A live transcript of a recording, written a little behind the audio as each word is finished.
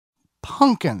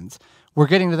pumpkins. We're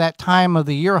getting to that time of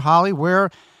the year, Holly,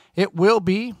 where it will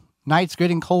be nights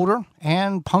getting colder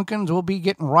and pumpkins will be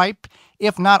getting ripe,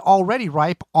 if not already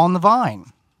ripe, on the vine.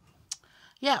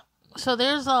 Yeah. So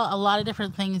there's a lot of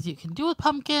different things you can do with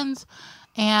pumpkins,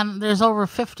 and there's over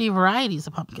 50 varieties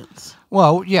of pumpkins.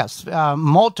 Well, yes,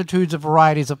 multitudes of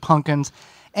varieties of pumpkins,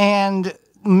 and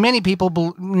many people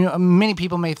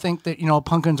may think that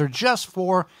pumpkins are just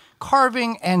for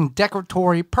carving and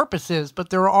decoratory purposes, but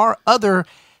there are other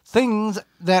things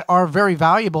that are very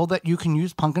valuable that you can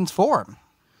use pumpkins for.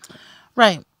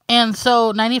 Right. And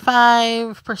so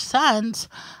 95%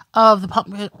 of the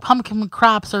pumpkin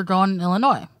crops are grown in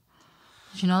Illinois.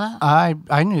 Did you know that?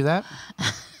 I knew that.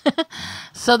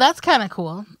 So that's kind of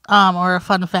cool, or a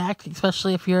fun fact,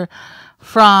 especially if you're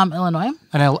from Illinois.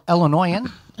 An Illinoisan?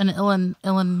 An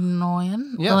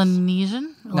Illinoisan? Yes.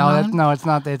 Illinoisan? No, it's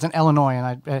not. It's an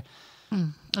Illinoisan.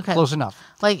 Okay. Close enough.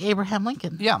 Like Abraham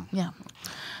Lincoln. Yeah. Yeah.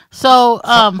 So,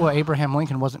 well, Abraham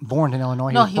Lincoln wasn't born in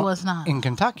Illinois. No, he was not. In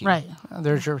Kentucky. Right.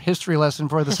 There's your history lesson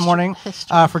for this morning.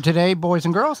 History. For today, boys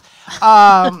and girls.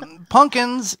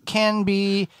 Pumpkins can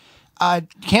be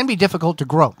difficult to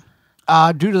grow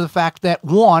due to the fact that,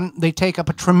 one, they take up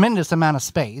a tremendous amount of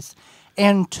space,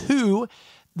 and two,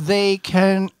 they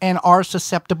can and are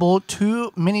susceptible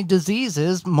to many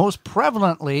diseases, most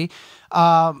prevalently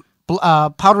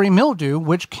powdery mildew,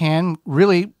 which can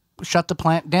really shut the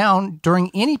plant down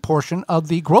during any portion of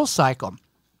the growth cycle.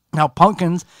 Now,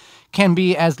 pumpkins can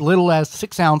be as little as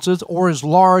 6 ounces or as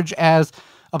large as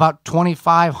about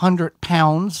 2,500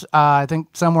 pounds. I think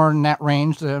somewhere in that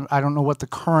range. I don't know what the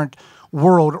current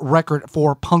world record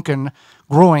for pumpkin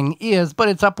growing is, but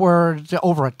it's upward to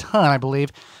over a ton, I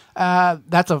believe.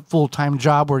 That's a full-time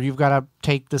job where you've got to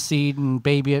take the seed and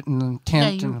baby it and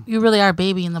tint. Yeah, you really are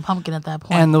babying the pumpkin at that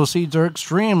point. And those seeds are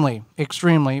extremely,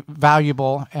 extremely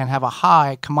valuable and have a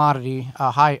high commodity,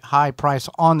 a high price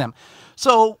on them.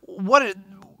 So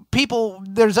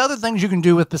there's other things you can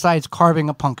do with besides carving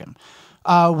a pumpkin.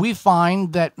 We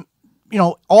find that,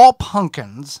 all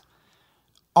pumpkins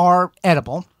are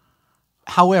edible.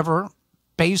 However,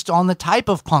 based on the type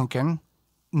of pumpkin,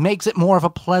 makes it more of a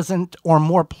pleasant or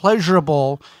more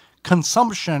pleasurable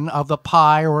consumption of the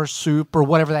pie or soup or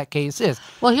whatever that case is.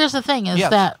 Well, here's the thing is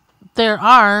Yes. that there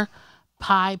are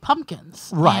pie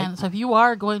pumpkins. Right. And so if you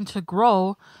are going to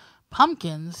grow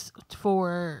pumpkins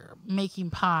for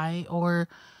making pie or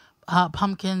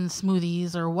pumpkin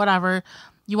smoothies or whatever,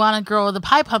 you want to grow the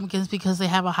pie pumpkins because they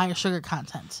have a higher sugar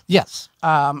content. Yes.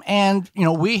 And,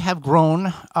 we have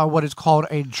grown what is called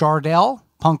a Jardel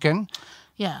pumpkin.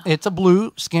 Yeah. It's a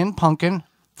blue skin pumpkin,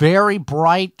 very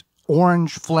bright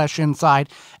orange flesh inside,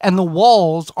 and the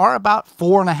walls are about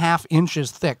 4.5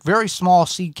 inches thick, very small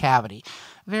seed cavity.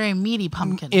 Very meaty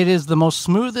pumpkin. It is the most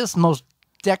smoothest, most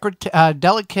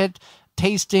delicate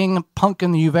tasting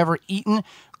pumpkin that you've ever eaten.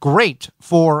 Great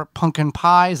for pumpkin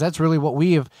pies. That's really what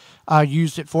we have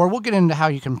used it for. We'll get into how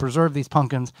you can preserve these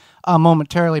pumpkins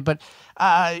momentarily, but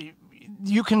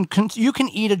you can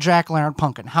eat a jack-o'-lantern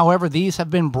pumpkin. However, these have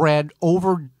been bred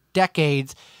over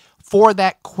decades for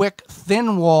that quick,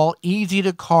 thin wall, easy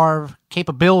to carve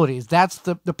capabilities. That's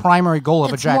the primary goal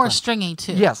of a jack-o'-lantern. It's more stringy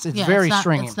too. Yes, it's very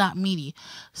stringy. It's not meaty.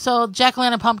 So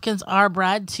jack-o'-lantern pumpkins are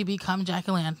bred to become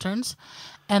jack-o'-lanterns,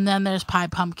 and then there's pie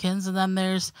pumpkins, and then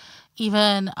there's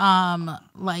even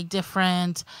like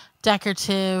different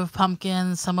decorative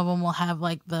pumpkins. Some of them will have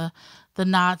like the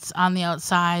knots on the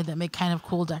outside that make kind of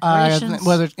cool decorations.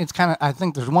 I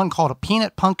think there's one called a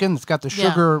peanut pumpkin that's got the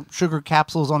sugar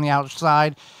capsules on the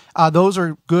outside. Those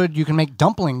are good. You can make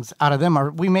dumplings out of them.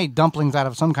 Or we made dumplings out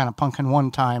of some kind of pumpkin one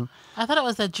time. I thought it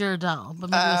was a Jardel, but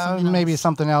maybe it was something else. Maybe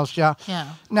something else, yeah.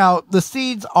 Yeah. Now, the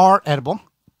seeds are edible.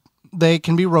 They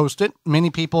can be roasted. Many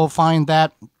people find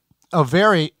that a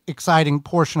very exciting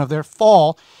portion of their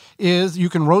fall is you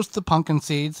can roast the pumpkin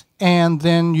seeds and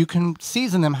then you can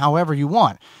season them however you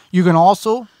want. You can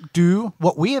also do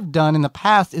what we have done in the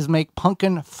past is make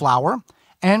pumpkin flour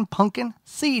and pumpkin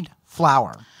seed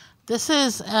flour. This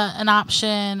is an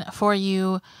option for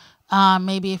you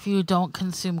maybe if you don't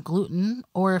consume gluten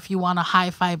or if you want a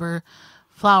high fiber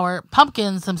flour.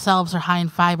 Pumpkins themselves are high in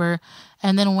fiber,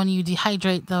 and then when you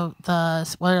dehydrate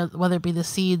the whether it be the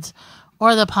seeds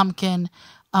or the pumpkin,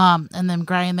 and then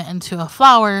grind that into a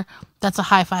flour, that's a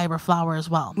high fiber flour as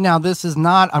well. Now, this is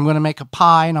not, I'm going to make a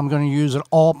pie and I'm going to use it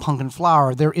all pumpkin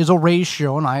flour. There is a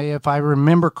ratio, and if I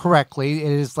remember correctly,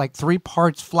 it is like 3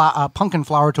 parts pumpkin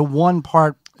flour to 1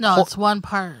 part. No, it's 1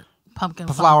 part pumpkin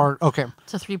flour. Okay.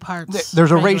 To 3 parts.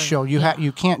 There's a ratio.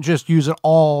 You can't just use it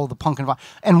all the pumpkin flour.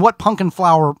 And what pumpkin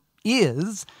flour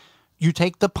is, you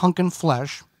take the pumpkin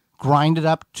flesh, grind it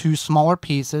up to smaller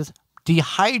pieces,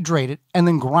 dehydrate it, and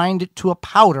then grind it to a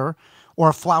powder or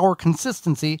a flour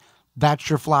consistency. That's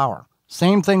your flour.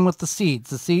 Same thing with the seeds.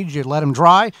 The seeds, you let them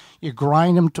dry, you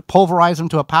grind them to pulverize them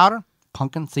to a powder,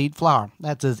 pumpkin seed flour.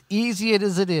 That's as easy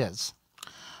as it is.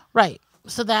 Right.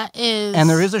 So that is... And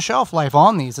there is a shelf life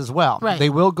on these as well. Right. They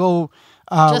will go...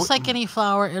 just like any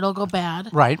flour, it'll go bad.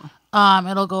 Right.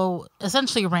 It'll go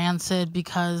essentially rancid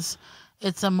because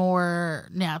it's a more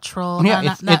natural...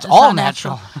 Yeah, it's all not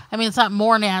natural. I mean, it's not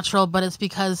more natural, but it's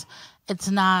because it's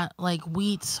not like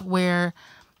wheat, where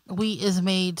wheat is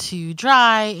made to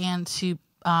dry and to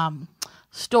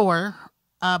store.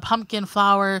 Pumpkin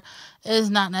flour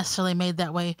is not necessarily made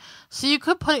that way. So you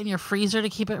could put it in your freezer to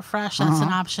keep it fresh. That's an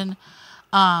option.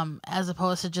 As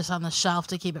opposed to just on the shelf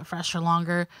to keep it fresh for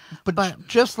longer. But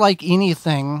just like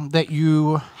anything that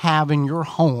you have in your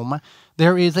home,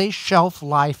 there is a shelf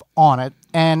life on it.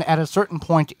 And at a certain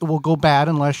point, it will go bad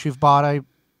unless you've bought a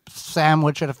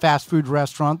sandwich at a fast food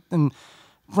restaurant and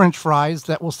French fries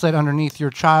that will sit underneath your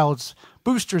child's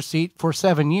booster seat for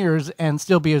 7 years and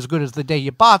still be as good as the day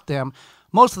you bought them.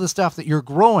 Most of the stuff that you're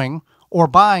growing or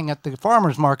buying at the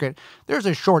farmer's market, there's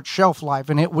a short shelf life,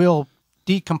 and it will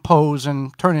decompose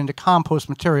and turn into compost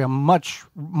material much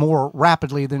more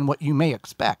rapidly than what you may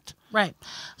expect. Right.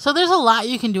 So there's a lot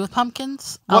you can do with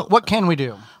pumpkins. What can we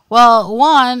do? Well,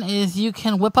 one is you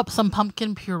can whip up some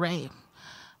pumpkin puree.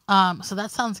 So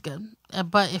that sounds good.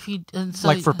 But if you...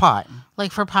 for pie.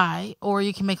 Like for pie. Or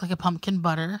you can make like a pumpkin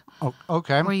butter. Oh,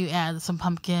 okay. Where you add some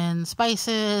pumpkin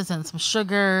spices and some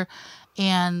sugar.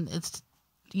 And it's,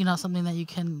 something that you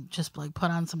can just like put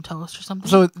on some toast or something.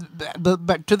 So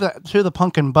to the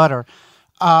pumpkin butter,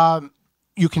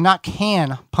 you cannot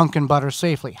can pumpkin butter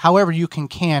safely. However, you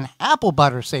can apple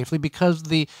butter safely because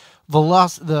the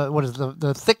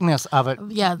thickness of it.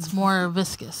 Yeah, it's more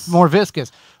viscous. More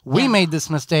viscous. We made this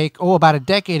mistake about a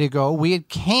decade ago. We had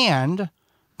canned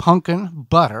pumpkin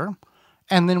butter,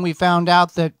 and then we found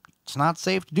out that it's not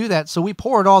safe to do that. So we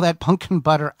poured all that pumpkin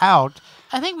butter out.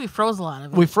 I think we froze a lot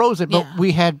of it. We froze it, but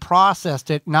we had processed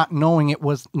it not knowing it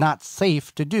was not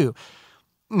safe to do.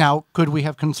 Now, could we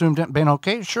have consumed it and been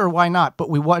okay? Sure, why not? But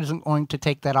we wasn't going to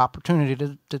take that opportunity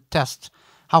to test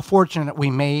how fortunate we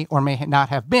may or may not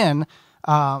have been.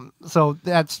 So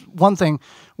that's one thing.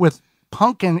 With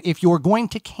pumpkin, if you're going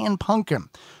to can pumpkin,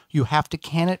 you have to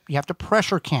can it, you have to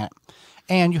pressure can it,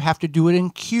 and you have to do it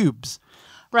in cubes.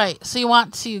 Right. So you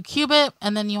want to cube it,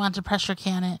 and then you want to pressure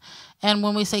can it. And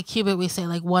when we say cube it, we say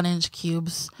like 1-inch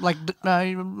cubes. Like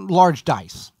large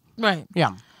dice. Right.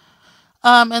 Yeah.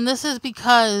 And this is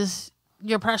because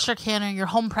your pressure canner, your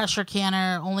home pressure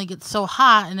canner, only gets so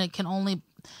hot, and it can only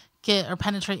get or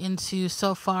penetrate into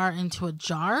so far into a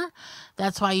jar.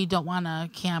 That's why you don't want to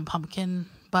can pumpkin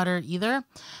butter either.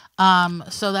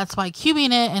 So that's why cubing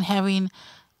it and having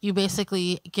you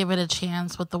basically give it a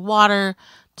chance with the water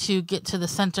to get to the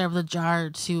center of the jar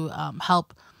to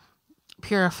help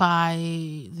purify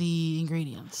the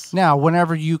ingredients. Now,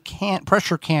 whenever you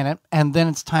pressure can it, and then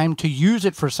it's time to use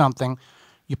it for something,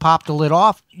 you pop the lid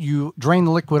off, you drain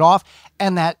the liquid off,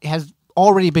 and that has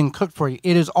already been cooked for you.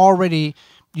 It is already,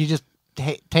 you just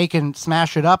take and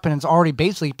smash it up, and it's already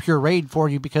basically pureed for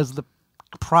you because the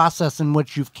process in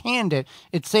which you've canned it,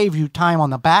 it saves you time on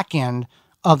the back end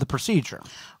of the procedure.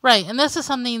 Right, and this is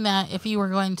something that if you were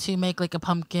going to make like a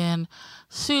pumpkin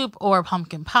soup or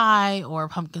pumpkin pie or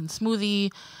pumpkin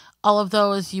smoothie, all of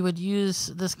those, you would use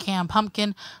this canned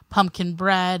pumpkin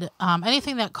bread,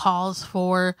 anything that calls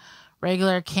for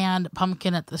regular canned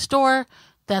pumpkin at the store,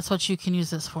 that's what you can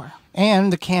use this for.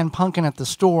 And the canned pumpkin at the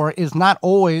store is not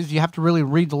always, you have to really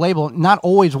read the label, not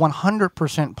always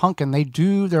 100% pumpkin.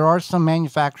 There are some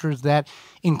manufacturers that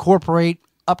incorporate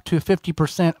up to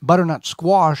 50% butternut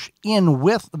squash in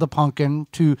with the pumpkin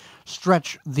to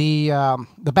stretch the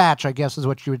batch, I guess is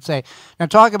what you would say. Now,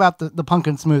 talk about the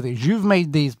pumpkin smoothies. You've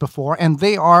made these before, and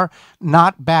they are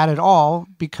not bad at all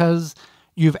because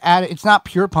you've added, it's not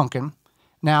pure pumpkin.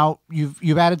 Now,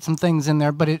 you've added some things in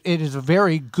there, but it is a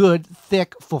very good,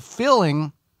 thick,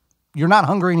 fulfilling, you're not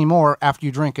hungry anymore after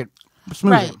you drink it,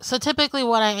 smoothie. Right. So typically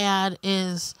what I add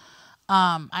is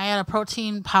I add a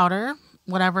protein powder,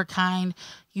 whatever kind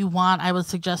you want. I would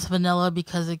suggest vanilla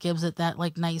because it gives it that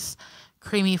like nice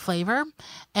creamy flavor.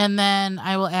 And then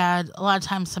I will add a lot of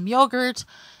times some yogurt.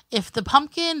 If the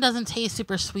pumpkin doesn't taste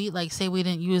super sweet, like say we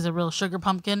didn't use a real sugar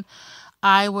pumpkin,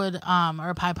 I would, or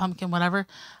a pie pumpkin, whatever,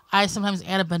 I sometimes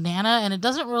add a banana, and it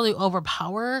doesn't really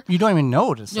overpower. You don't even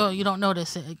notice it. No, you don't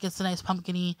notice it. It gets a nice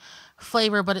pumpkin-y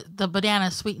flavor, but the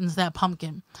banana sweetens that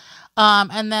pumpkin.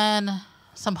 And then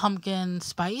some pumpkin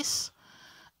spice.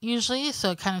 usually,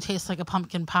 so it kind of tastes like a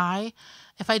pumpkin pie.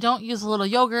 If I don't use a little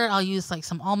yogurt, I'll use like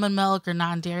some almond milk or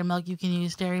non-dairy milk. You can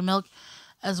use dairy milk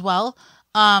as well.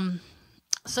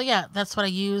 So yeah, that's what I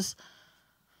use.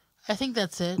 I think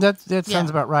that's it. That sounds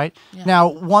about right. Yeah. Now,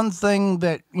 one thing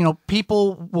that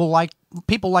people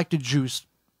like to juice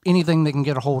anything they can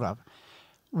get a hold of.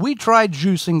 We tried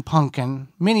juicing pumpkin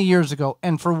many years ago,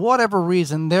 and for whatever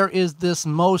reason, there is this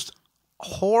most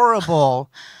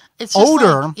horrible It's just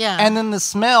odor, like, yeah. and then the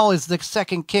smell is the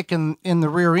second kick in the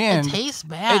rear end. It tastes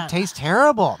bad. It tastes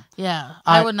terrible. Yeah,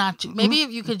 I would not. Maybe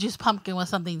if you could juice pumpkin with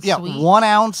something sweet. 1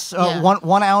 ounce,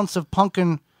 1 ounce of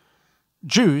pumpkin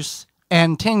juice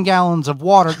and 10 gallons of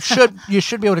water. You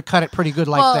should be able to cut it pretty good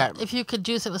like that. If you could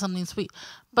juice it with something sweet.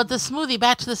 But the smoothie,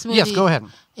 back to the smoothie. Yes, go ahead.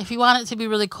 If you want it to be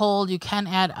really cold, you can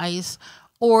add ice,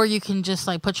 or you can just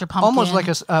like put your pumpkin. Almost like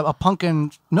a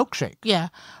pumpkin milkshake. Yeah,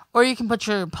 or you can put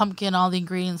your pumpkin, all the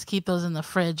ingredients, keep those in the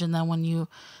fridge, and then when you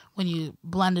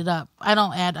blend it up, I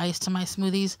don't add ice to my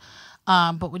smoothies,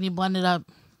 but when you blend it up,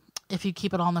 if you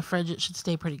keep it all in the fridge, it should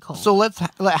stay pretty cold. So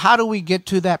how do we get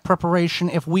to that preparation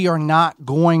if we are not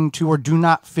going to or do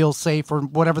not feel safe or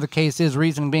whatever the case is,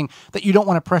 reason being that you don't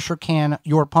want to pressure can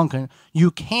your pumpkin? You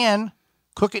can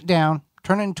cook it down,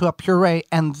 turn it into a puree,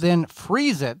 and then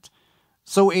freeze it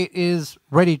so it is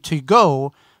ready to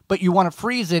go, but you want to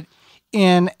freeze it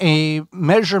in a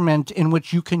measurement in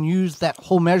which you can use that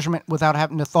whole measurement without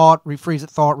having to thaw it, refreeze it,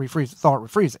 thaw it, refreeze it, thaw it,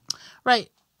 refreeze it. Right.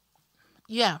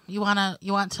 Yeah, you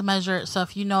want to measure it. So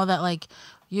if you know that like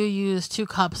you use 2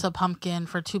 cups of pumpkin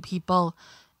for 2 people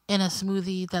in a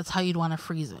smoothie, that's how you'd want to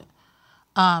freeze it.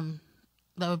 That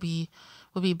would be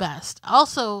best.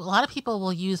 Also, a lot of people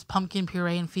will use pumpkin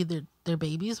puree and feed their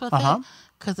babies with it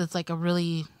because it's like a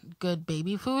really good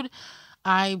baby food.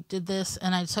 I did this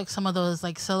and I took some of those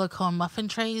like silicone muffin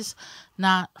trays, we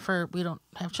don't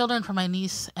have children, for my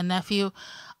niece and nephew,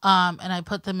 and I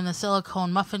put them in the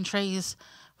silicone muffin trays,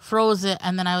 froze it,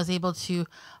 and then I was able to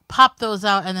pop those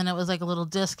out, and then it was like a little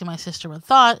disc, and my sister would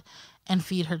thaw it and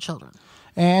feed her children.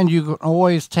 And you can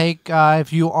always take,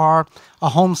 if you are a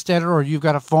homesteader or you've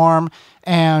got a farm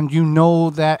and you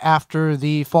know that after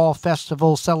the fall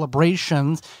festival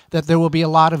celebrations that there will be a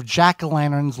lot of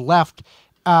jack-o'-lanterns left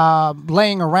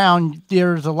laying around,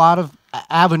 there's a lot of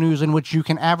avenues in which you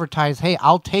can advertise, hey,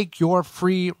 I'll take your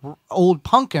free old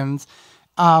pumpkins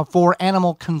for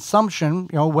animal consumption,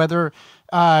 whether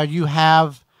you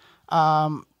have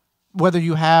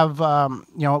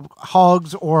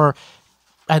hogs, or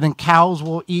I think cows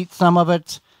will eat some of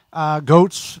it.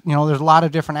 Goats, there's a lot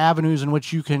of different avenues in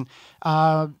which you can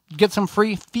get some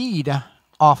free feed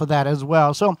off of that as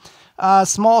well. So a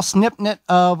small snippet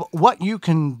of what you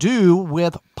can do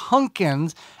with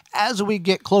pumpkins as we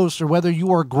get closer, whether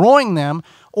you are growing them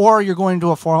or you're going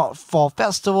to a fall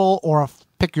festival or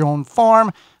pick your own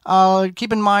farm.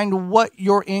 Keep in mind what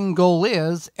your end goal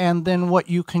is and then what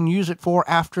you can use it for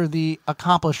after the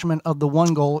accomplishment of the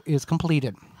one goal is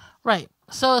completed. Right.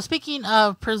 So speaking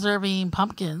of preserving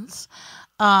pumpkins,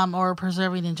 or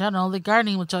preserving in general, the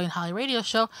Gardening with Joey and Holly radio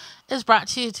show is brought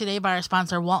to you today by our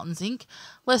sponsor, Walton's Inc.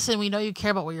 Listen, we know you care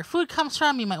about where your food comes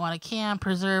from. You might want to can,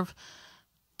 preserve,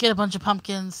 get a bunch of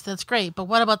pumpkins. That's great. But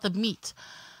what about the meat?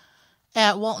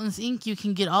 At Walton's Inc., you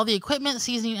can get all the equipment,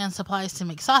 seasoning, and supplies to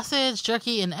make sausage,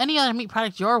 jerky, and any other meat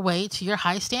product your way to your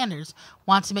high standards.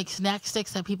 Want to make snack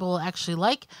sticks that people will actually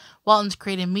like? Walton's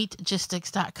created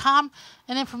meatgistics.com,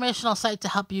 an informational site to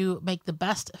help you make the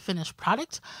best finished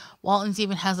product. Walton's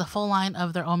even has a full line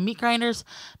of their own meat grinders,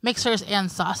 mixers,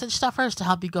 and sausage stuffers to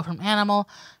help you go from animal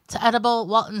to edible.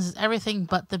 Walton's is everything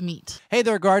but the meat. Hey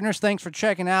there, gardeners. Thanks for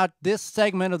checking out this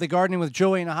segment of the Gardening with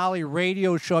Joey and Holly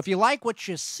radio show. If you like what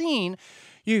you've seen,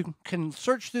 you can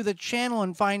search through the channel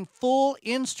and find full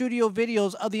in-studio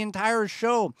videos of the entire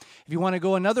show. If you want to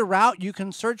go another route, you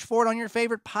can search for it on your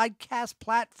favorite podcast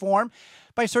platform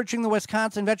by searching the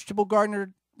Wisconsin Vegetable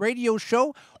Gardener radio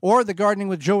show or the Gardening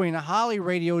with Joey and Holly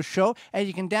radio show, and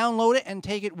you can download it and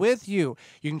take it with you.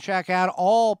 You can check out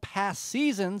all past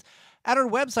seasons at our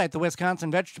website,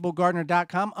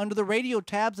 thewisconsinvegetablegardener.com, under the radio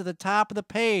tabs at the top of the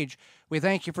page. We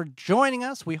thank you for joining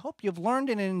us. We hope you've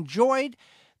learned and enjoyed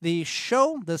the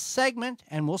show, the segment,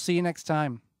 and we'll see you next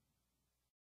time.